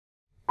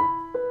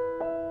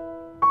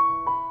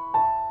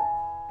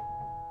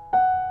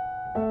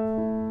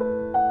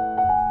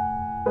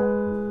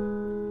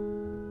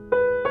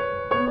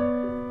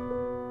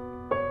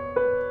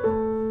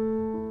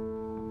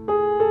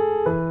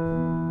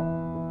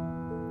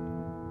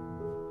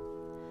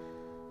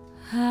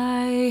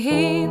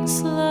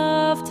means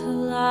love to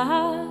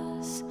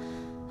last.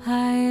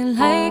 I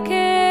like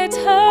it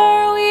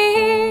her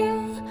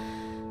wheel.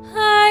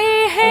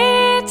 I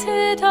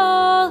hated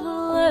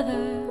all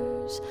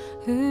others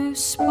who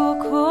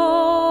spoke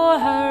o'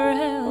 her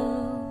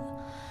ill.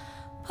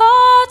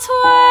 But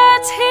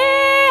what he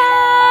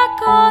had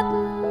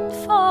gotten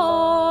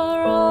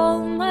for all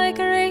my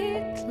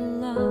great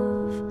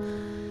love,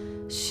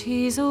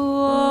 she's a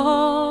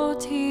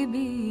what he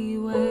be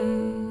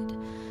wed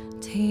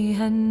to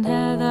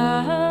another.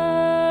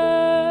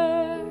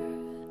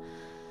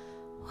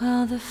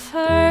 Well, the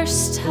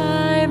first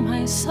time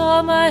I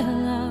saw my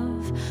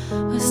love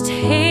was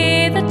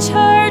to the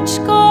church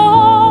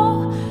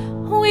go.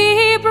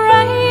 We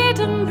bride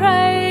and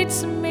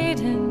brides and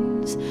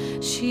maidens,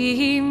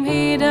 she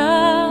made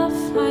a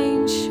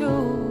fine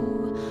show.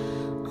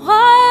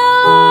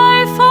 While I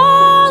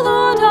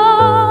followed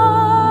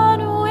on,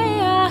 way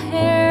I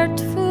heard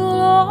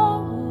full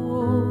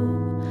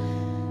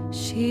oh,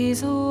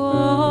 she's a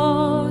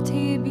what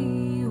he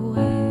be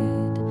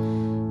wed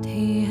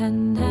to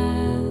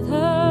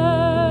another.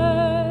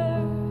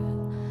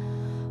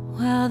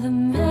 Well, the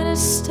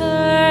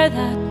minister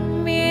that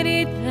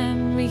married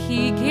them,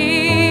 he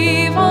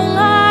gave a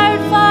loud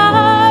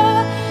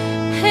vow,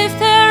 if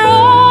there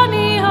are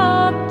any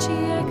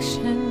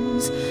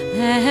objections,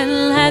 then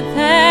let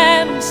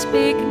them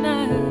speak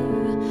now.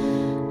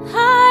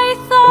 I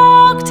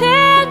thought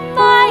in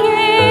my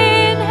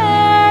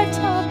inherit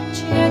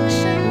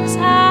objections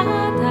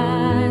had I,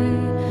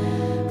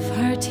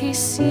 for to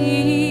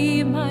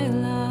see my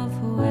love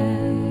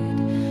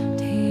wed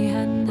to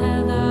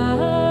another.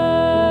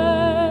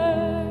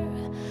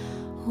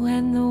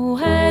 When the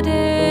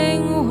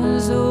wedding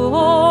was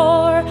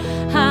o'er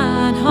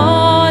and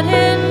on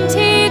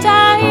into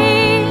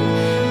dying,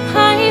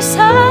 I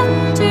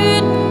sat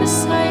down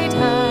beside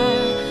her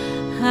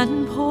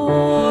and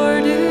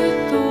poured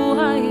out the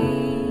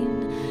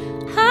wine,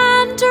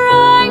 and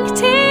drank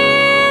to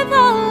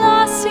the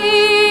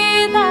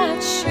lassie that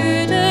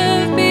should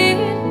have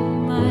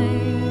been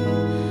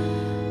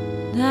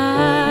mine.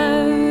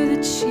 Now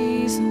that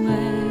she's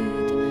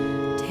wed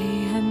to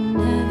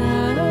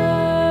another.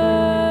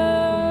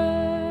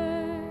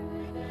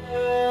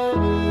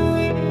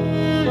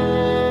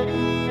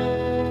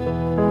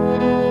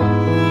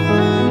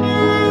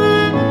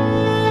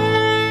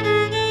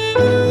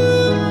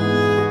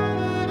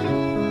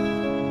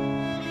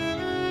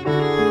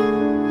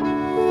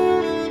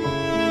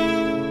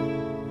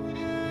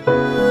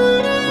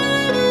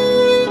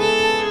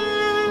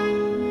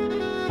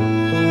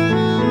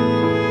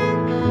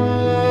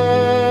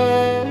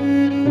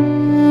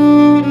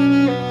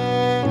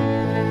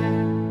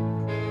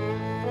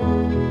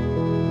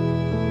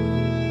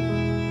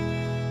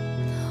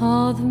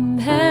 All the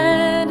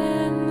men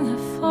in the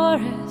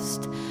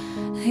forest,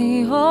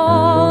 they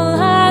all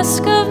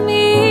ask of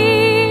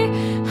me,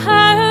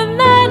 how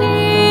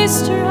many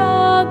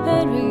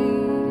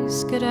strawberries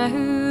could I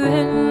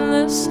in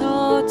the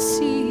salt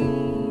sea?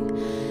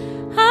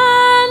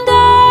 And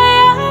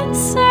I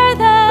answer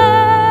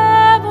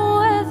them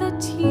with a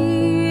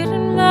tear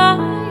in my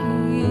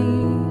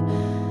eye,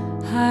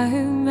 how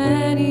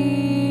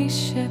many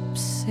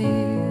ships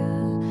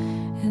sail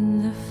in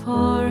the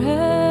forest.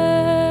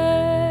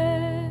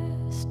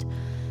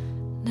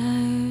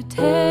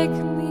 Take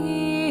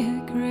me a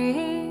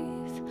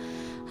grave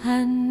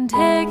and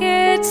dig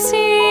it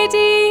sea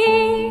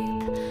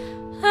deep,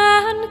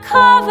 and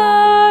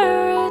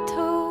cover it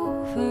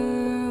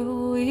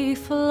over with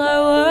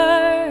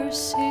flowers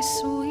so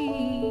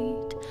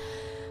sweet,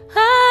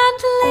 and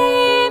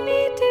lay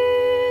me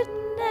down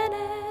in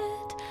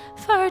it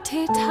for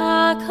to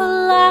take a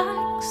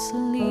lang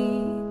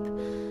sleep.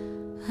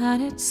 And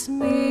it's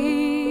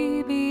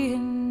maybe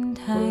in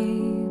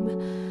time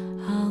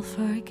I'll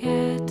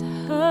forget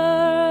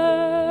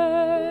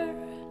her,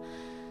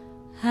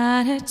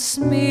 and it's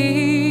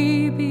me